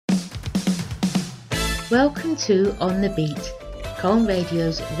Welcome to On the Beat, Colne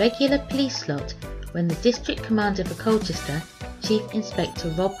Radio's regular police slot when the District Commander for Colchester, Chief Inspector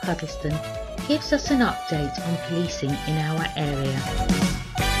Rob Huddleston, gives us an update on policing in our area.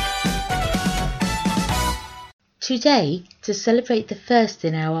 Today, to celebrate the first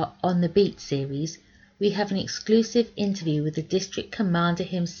in our On the Beat series, we have an exclusive interview with the District Commander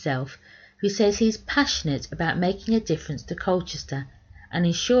himself, who says he's passionate about making a difference to Colchester and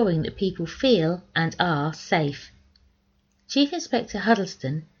ensuring that people feel and are safe. Chief Inspector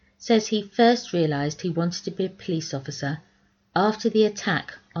Huddleston says he first realised he wanted to be a police officer after the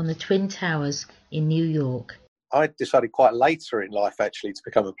attack on the Twin Towers in New York. I decided quite later in life actually to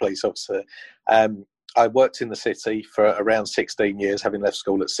become a police officer. I worked in the city for around 16 years, having left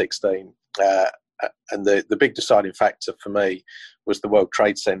school at 16. And the big deciding factor for me was the World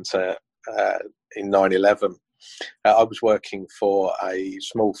Trade Center in 9/11. I was working for a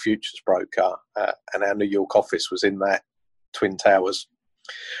small futures broker, and our New York office was in that Twin Towers.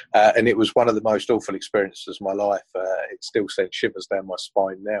 And it was one of the most awful experiences of my life. It still sends shivers down my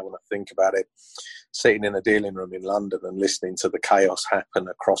spine now when I think about it. Sitting in a dealing room in London and listening to the chaos happen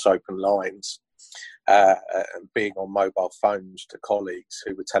across open lines, and being on mobile phones to colleagues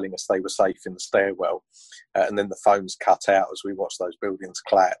who were telling us they were safe in the stairwell, and then the phones cut out as we watched those buildings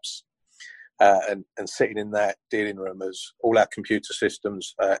collapse. And sitting in that dealing room as all our computer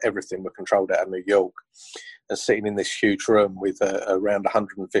systems, everything were controlled out of New York, and sitting in this huge room with around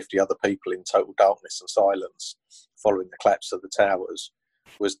 150 other people in total darkness and silence following the collapse of the towers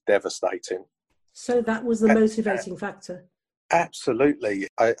was devastating. So that was the motivating factor? Absolutely.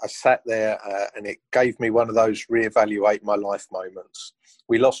 I sat there and it gave me one of those reevaluate my life moments.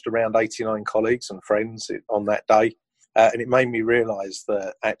 We lost around 89 colleagues and friends on that day. And it made me realise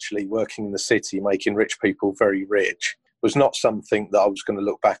that actually working in the city, making rich people very rich, was not something that I was going to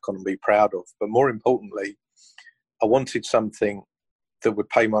look back on and be proud of. But more importantly, I wanted something that would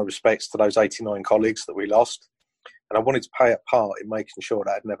pay my respects to those 89 colleagues that we lost. And I wanted to play a part in making sure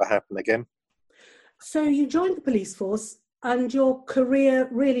that never happened again. So you joined the police force and your career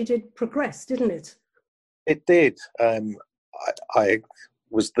really did progress, didn't it? It did. I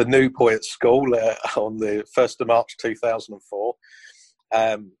was the new boy at school on the 1st of March 2004.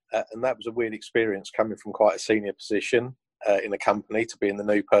 And that was a weird experience coming from quite a senior position in a company to being the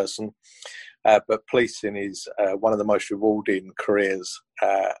new person. But policing is one of the most rewarding careers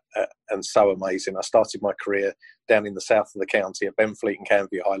and so amazing. I started my career down in the south of the county at Benfleet and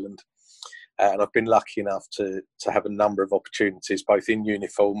Canvey Island. And I've been lucky enough to have a number of opportunities, both in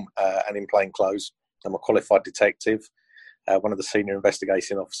uniform and in plain clothes. I'm a qualified detective. One of the senior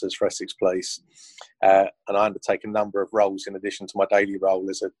investigating officers for Essex Police, and I undertake a number of roles in addition to my daily role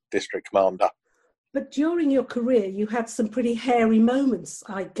as a district commander. But during your career, you had some pretty hairy moments,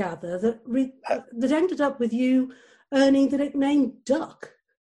 I gather, that ended up with you earning the nickname Duck.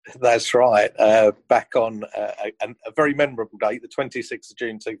 That's right. Back on a very memorable date, the 26th of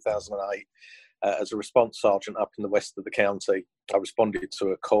June 2008, as a response sergeant up in the west of the county, I responded to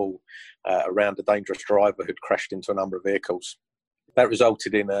a call around a dangerous driver who'd crashed into a number of vehicles. That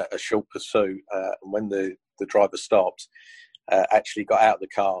resulted in a short pursuit, and when the driver stopped, actually got out of the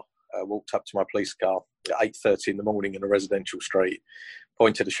car, walked up to my police car at 8:30 in the morning in a residential street,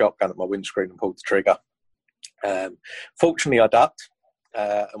 pointed a shotgun at my windscreen and pulled the trigger. Fortunately, I ducked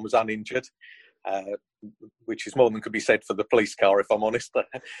and was uninjured. Which is more than could be said for the police car, if I'm honest.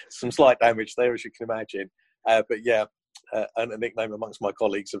 Some slight damage there, as you can imagine. But yeah, and a nickname amongst my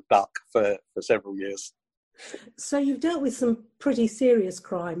colleagues of Duck for several years. So you've dealt with some pretty serious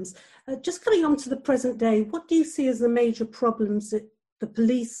crimes. Just coming on to the present day, what do you see as the major problems that the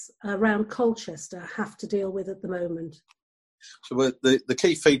police around Colchester have to deal with at the moment? So the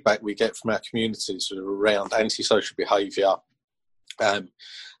key feedback we get from our communities are around antisocial behaviour. And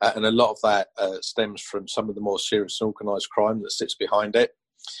a lot of that stems from some of the more serious and organised crime that sits behind it.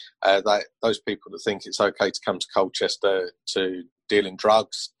 Those people that think it's okay to come to Colchester to deal in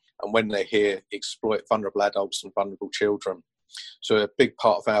drugs, and when they're here, exploit vulnerable adults and vulnerable children. So a big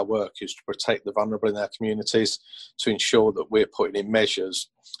part of our work is to protect the vulnerable in our communities, to ensure that we're putting in measures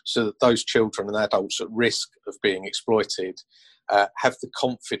so that those children and adults at risk of being exploited have the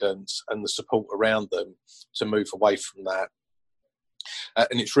confidence and the support around them to move away from that.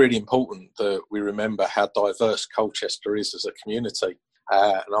 And it's really important that we remember how diverse Colchester is as a community.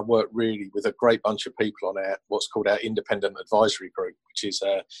 And I work really with a great bunch of people on what's called our independent advisory group, which is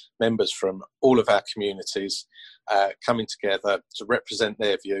members from all of our communities coming together to represent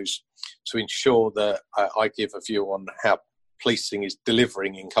their views, to ensure that I give a view on how policing is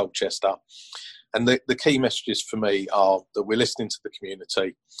delivering in Colchester. And the key messages for me are that we're listening to the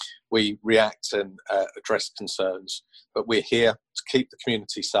community, we react and address concerns, but we're here to keep the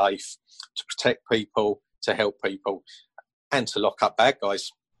community safe, to protect people, to help people, and to lock up bad guys.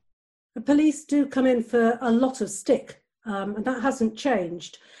 The police do come in for a lot of stick, and that hasn't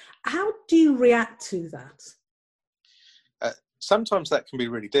changed. How do you react to that? Sometimes that can be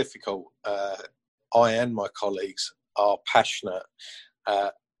really difficult. I and my colleagues are passionate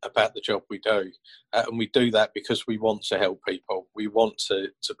about the job we do, and we do that because we want to help people. We want to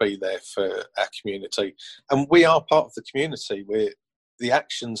be there for our community, and we are part of the community. The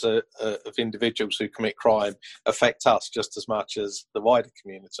actions of individuals who commit crime affect us just as much as the wider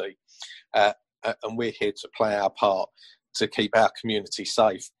community, and we're here to play our part to keep our community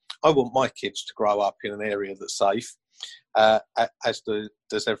safe. I want my kids to grow up in an area that's safe, as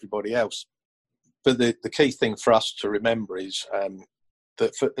does everybody else. But the key thing for us to remember is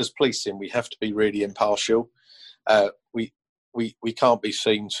that as policing, we have to be really impartial. We can't be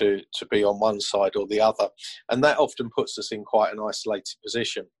seen to be on one side or the other, and that often puts us in quite an isolated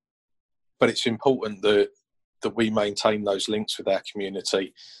position. But it's important that we maintain those links with our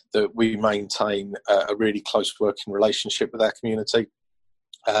community, that we maintain a really close working relationship with our community,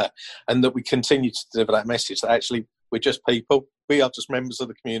 and that we continue to deliver that message that actually we're just people. We are just members of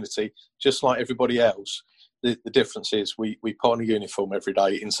the community, just like everybody else. The difference is we put on a uniform every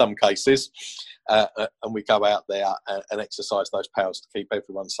day in some cases, and we go out there and exercise those powers to keep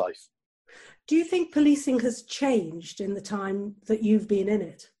everyone safe. Do you think policing has changed in the time that you've been in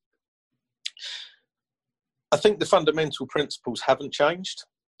it? I think the fundamental principles haven't changed.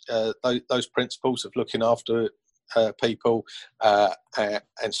 Those principles of looking after people and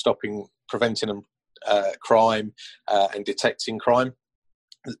preventing crime and detecting crime,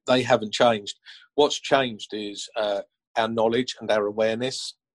 they haven't changed. What's changed is our knowledge and our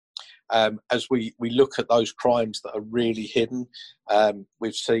awareness. As we look at those crimes that are really hidden,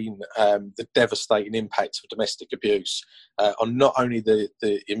 we've seen the devastating impact of domestic abuse on not only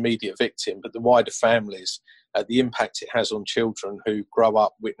the immediate victim, but the wider families, the impact it has on children who grow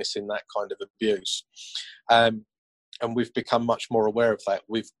up witnessing that kind of abuse. And we've become much more aware of that.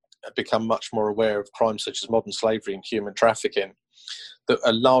 We've become much more aware of crimes such as modern slavery and human trafficking that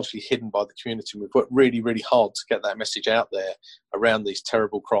are largely hidden by the community. We've worked really, really hard to get that message out there around these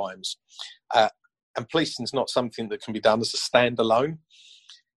terrible crimes. And policing is not something that can be done as a standalone.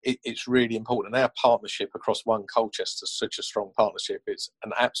 It's really important. And our partnership across One Colchester is such a strong partnership. It's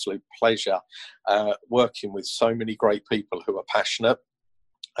an absolute pleasure working with so many great people who are passionate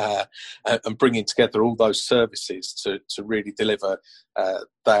and bringing together all those services to really deliver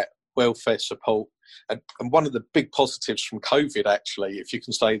that welfare support. And one of the big positives from COVID, actually, if you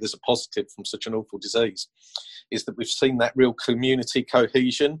can say there's a positive from such an awful disease, is that we've seen that real community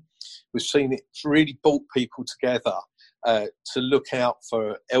cohesion. We've seen it really brought people together to look out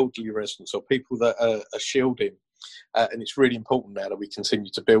for elderly residents or people that are shielding. And it's really important now that we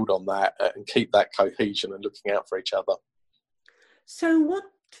continue to build on that and keep that cohesion and looking out for each other. So what,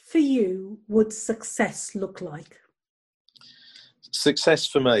 for you, would success look like? Success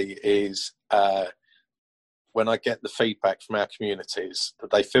for me is when I get the feedback from our communities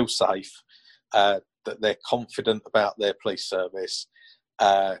that they feel safe, that they're confident about their police service,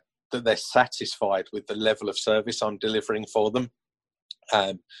 that they're satisfied with the level of service I'm delivering for them.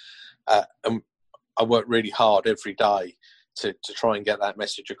 And I work really hard every day to try and get that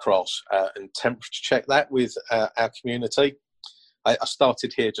message across and temperature check that with our community. I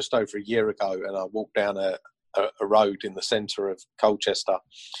started here just over a year ago, and I walked down a road in the centre of Colchester,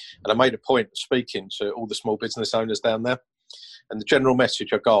 and I made a point of speaking to all the small business owners down there, and the general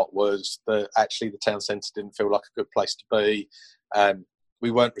message I got was that actually the town centre didn't feel like a good place to be. We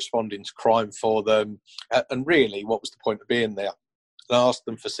weren't responding to crime for them, and really what was the point of being there? And I asked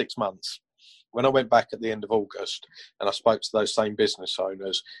them for 6 months. When I went back at the end of August and I spoke to those same business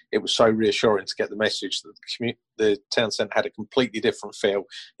owners, it was so reassuring to get the message that the town centre had a completely different feel.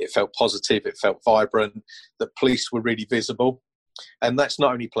 It felt positive, it felt vibrant, that police were really visible. And that's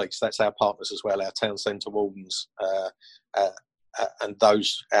not only police, that's our partners as well, our town centre wardens and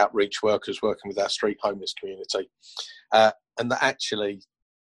those outreach workers working with our street homeless community. And that actually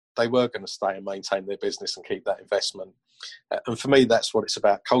they were going to stay and maintain their business and keep that investment. And for me, that's what it's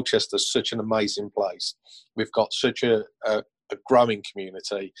about. Colchester's such an amazing place. We've got such a growing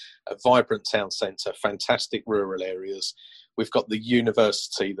community, a vibrant town centre, fantastic rural areas. We've got the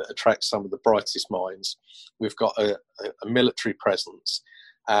university that attracts some of the brightest minds. We've got a military presence.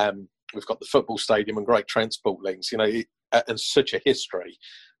 We've got the football stadium and great transport links, and such a history.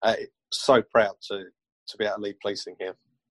 So proud to be able to lead policing here.